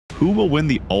who will win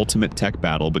the ultimate tech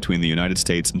battle between the United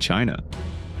States and China?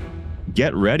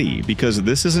 Get ready, because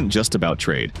this isn't just about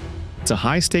trade. It's a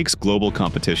high-stakes global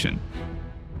competition.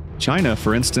 China,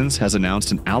 for instance, has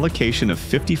announced an allocation of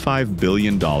 $55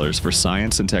 billion for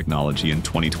science and technology in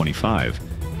 2025,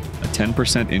 a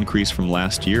 10% increase from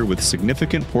last year, with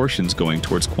significant portions going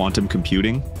towards quantum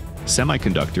computing,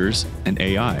 semiconductors, and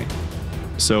AI.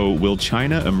 So, will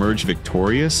China emerge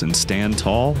victorious and stand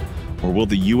tall, or will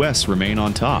the US remain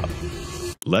on top?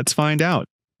 Let's find out.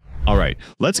 Alright,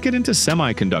 let's get into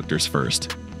semiconductors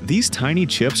first. These tiny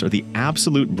chips are the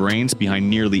absolute brains behind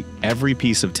nearly every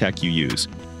piece of tech you use,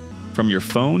 from your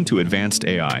phone to advanced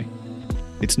AI.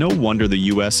 It's no wonder the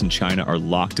US and China are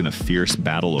locked in a fierce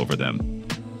battle over them.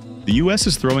 The US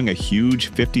is throwing a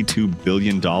huge $52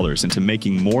 billion into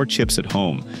making more chips at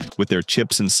home with their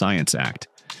Chips and Science Act,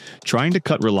 trying to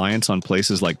cut reliance on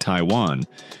places like Taiwan,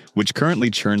 which currently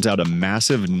churns out a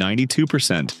massive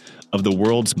 92% of the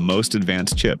world's most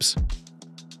advanced chips.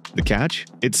 The catch?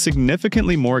 It's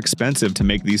significantly more expensive to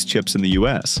make these chips in the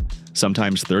US,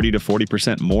 sometimes 30 to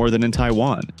 40% more than in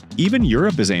Taiwan. Even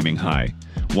Europe is aiming high,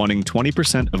 wanting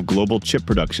 20% of global chip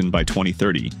production by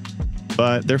 2030.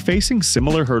 But they're facing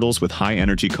similar hurdles with high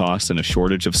energy costs and a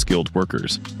shortage of skilled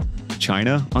workers.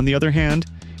 China, on the other hand,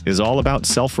 is all about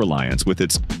self-reliance with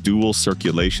its dual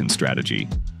circulation strategy,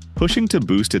 pushing to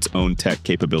boost its own tech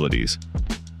capabilities.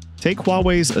 Take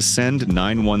Huawei's Ascend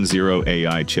 910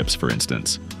 AI chips, for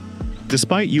instance.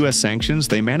 Despite US sanctions,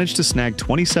 they managed to snag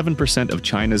 27% of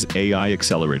China's AI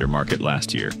accelerator market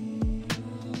last year.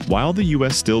 While the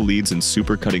US still leads in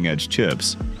super cutting-edge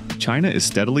chips, China is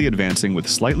steadily advancing with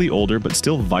slightly older but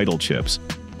still vital chips,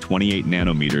 28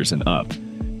 nanometers and up,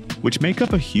 which make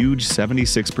up a huge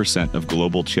 76% of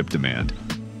global chip demand.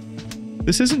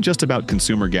 This isn't just about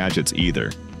consumer gadgets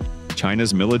either.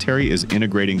 China's military is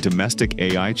integrating domestic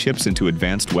AI chips into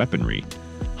advanced weaponry,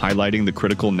 highlighting the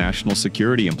critical national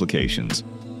security implications.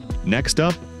 Next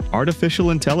up, artificial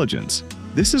intelligence.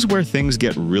 This is where things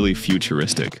get really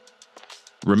futuristic.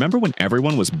 Remember when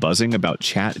everyone was buzzing about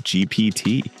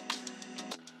ChatGPT?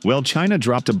 Well, China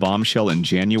dropped a bombshell in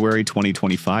January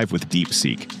 2025 with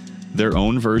DeepSeek, their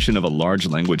own version of a large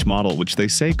language model which they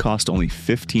say cost only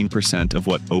 15% of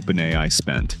what OpenAI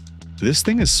spent. This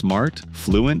thing is smart,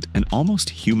 fluent, and almost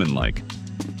human-like.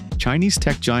 Chinese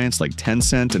tech giants like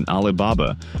Tencent and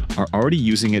Alibaba are already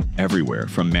using it everywhere,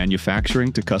 from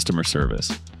manufacturing to customer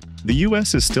service. The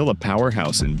US is still a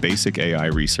powerhouse in basic AI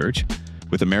research,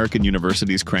 with American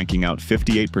universities cranking out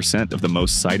 58% of the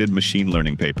most cited machine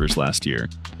learning papers last year.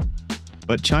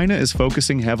 But China is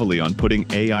focusing heavily on putting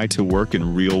AI to work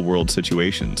in real-world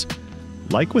situations.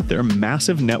 Like with their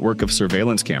massive network of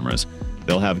surveillance cameras,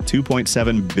 they'll have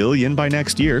 2.7 billion by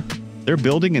next year. They're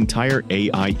building entire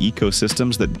AI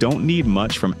ecosystems that don't need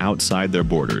much from outside their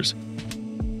borders.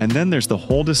 And then there's the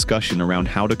whole discussion around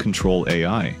how to control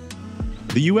AI.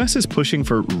 The US is pushing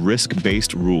for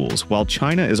risk-based rules, while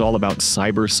China is all about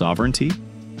cyber sovereignty.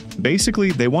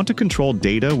 Basically, they want to control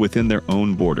data within their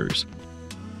own borders.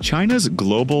 China's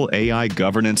Global AI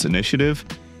Governance Initiative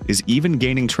is even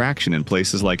gaining traction in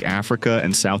places like Africa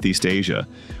and Southeast Asia,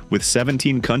 with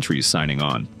 17 countries signing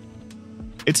on.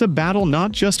 It's a battle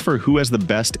not just for who has the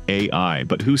best AI,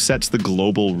 but who sets the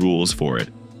global rules for it.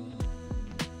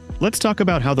 Let's talk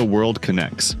about how the world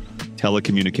connects.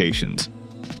 Telecommunications.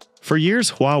 For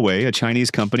years, Huawei, a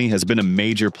Chinese company, has been a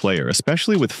major player,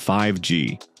 especially with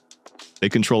 5G. They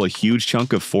control a huge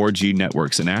chunk of 4G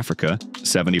networks in Africa,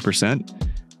 70%,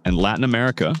 and Latin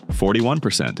America,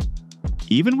 41%.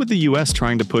 Even with the US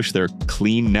trying to push their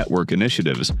clean network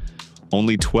initiatives,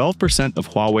 only 12% of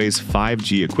Huawei's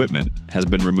 5G equipment has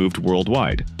been removed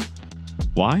worldwide.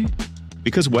 Why?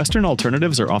 Because Western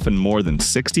alternatives are often more than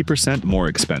 60% more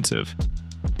expensive.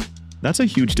 That's a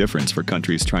huge difference for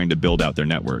countries trying to build out their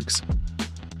networks.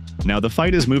 Now the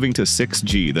fight is moving to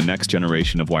 6G, the next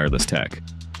generation of wireless tech.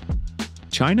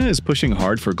 China is pushing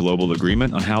hard for global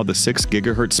agreement on how the 6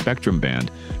 GHz spectrum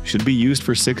band should be used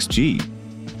for 6G.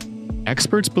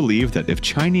 Experts believe that if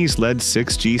Chinese-led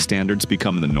 6G standards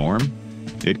become the norm,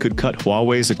 it could cut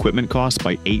Huawei's equipment costs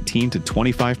by 18 to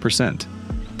 25%.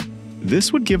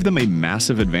 This would give them a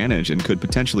massive advantage and could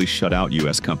potentially shut out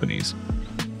US companies.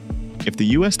 If the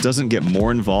US doesn't get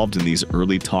more involved in these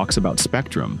early talks about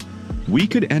spectrum, we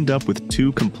could end up with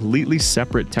two completely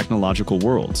separate technological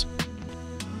worlds.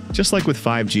 Just like with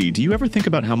 5G, do you ever think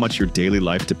about how much your daily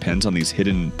life depends on these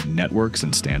hidden networks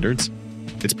and standards?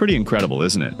 It's pretty incredible,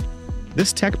 isn't it?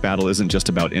 This tech battle isn't just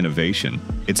about innovation,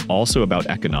 it's also about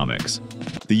economics.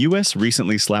 The US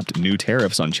recently slapped new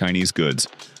tariffs on Chinese goods,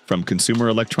 from consumer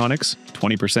electronics,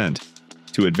 20%,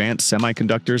 to advanced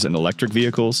semiconductors and electric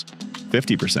vehicles,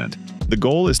 50%. The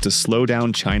goal is to slow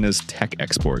down China's tech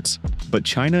exports. But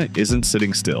China isn't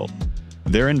sitting still.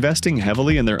 They're investing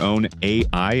heavily in their own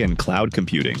AI and cloud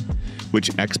computing,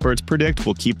 which experts predict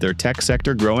will keep their tech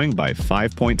sector growing by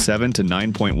 5.7 to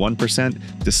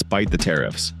 9.1% despite the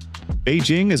tariffs.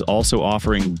 Beijing is also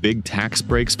offering big tax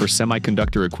breaks for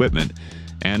semiconductor equipment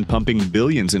and pumping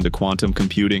billions into quantum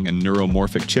computing and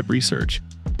neuromorphic chip research.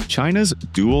 China's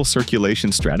dual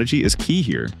circulation strategy is key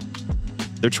here.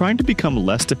 They're trying to become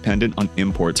less dependent on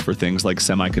imports for things like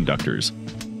semiconductors.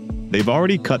 They've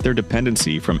already cut their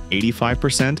dependency from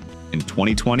 85% in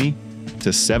 2020 to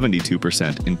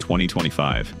 72% in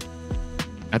 2025.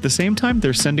 At the same time,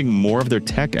 they're sending more of their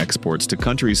tech exports to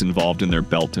countries involved in their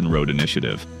Belt and Road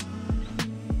Initiative.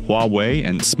 Huawei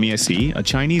and Semiconductors, a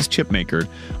Chinese chipmaker,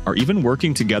 are even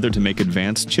working together to make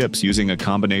advanced chips using a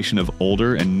combination of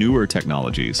older and newer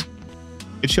technologies.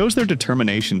 It shows their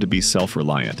determination to be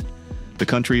self-reliant. The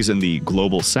countries in the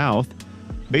Global South,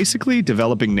 basically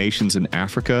developing nations in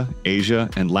Africa, Asia,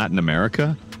 and Latin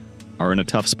America, are in a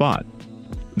tough spot.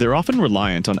 They're often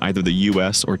reliant on either the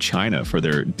US or China for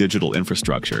their digital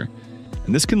infrastructure,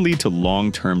 and this can lead to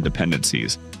long-term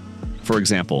dependencies. For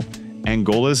example,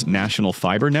 Angola's national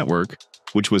fiber network,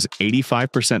 which was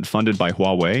 85% funded by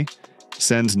Huawei,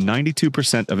 sends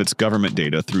 92% of its government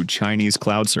data through Chinese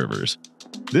cloud servers.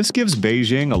 This gives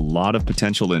Beijing a lot of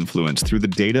potential influence through the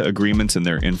data agreements in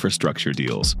their infrastructure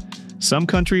deals. Some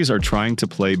countries are trying to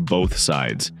play both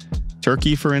sides.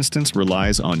 Turkey, for instance,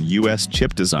 relies on US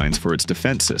chip designs for its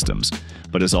defense systems,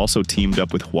 but has also teamed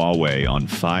up with Huawei on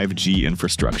 5G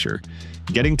infrastructure,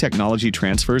 getting technology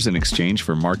transfers in exchange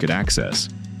for market access.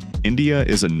 India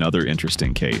is another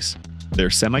interesting case. Their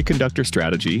semiconductor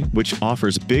strategy, which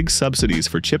offers big subsidies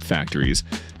for chip factories,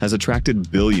 has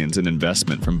attracted billions in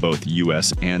investment from both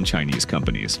US and Chinese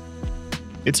companies.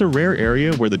 It's a rare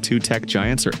area where the two tech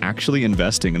giants are actually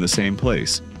investing in the same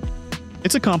place.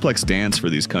 It's a complex dance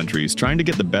for these countries, trying to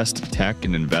get the best tech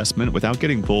and investment without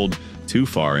getting pulled too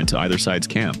far into either side's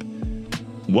camp.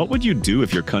 What would you do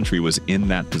if your country was in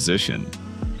that position?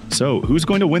 So, who's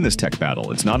going to win this tech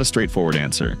battle? It's not a straightforward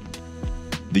answer.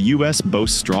 The US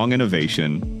boasts strong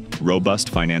innovation, robust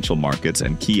financial markets,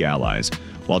 and key allies,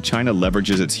 while China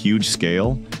leverages its huge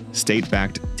scale,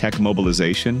 state-backed tech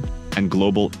mobilization, and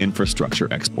global infrastructure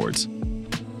exports.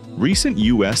 Recent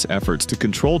US efforts to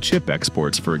control chip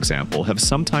exports, for example, have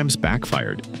sometimes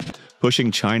backfired,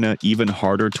 pushing China even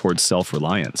harder towards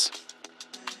self-reliance.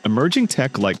 Emerging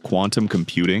tech like quantum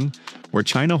computing, where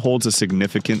China holds a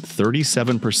significant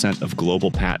 37% of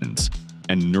global patents,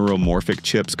 and neuromorphic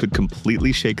chips could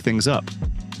completely shake things up.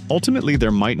 Ultimately,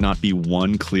 there might not be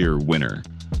one clear winner.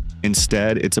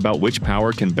 Instead, it's about which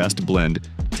power can best blend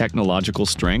technological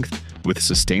strength with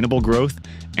sustainable growth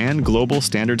and global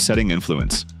standard-setting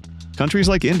influence. Countries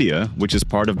like India, which is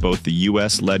part of both the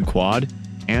US-led Quad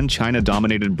and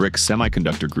China-dominated BRICS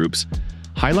semiconductor groups,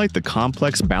 highlight the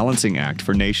complex balancing act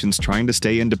for nations trying to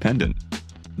stay independent.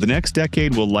 The next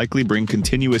decade will likely bring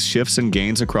continuous shifts and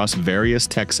gains across various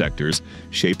tech sectors,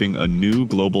 shaping a new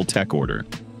global tech order.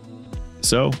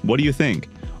 So, what do you think?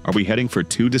 Are we heading for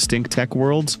two distinct tech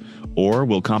worlds, or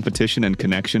will competition and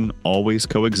connection always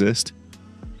coexist?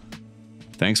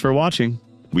 Thanks for watching.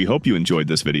 We hope you enjoyed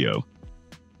this video.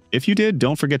 If you did,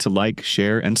 don't forget to like,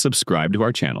 share, and subscribe to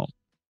our channel.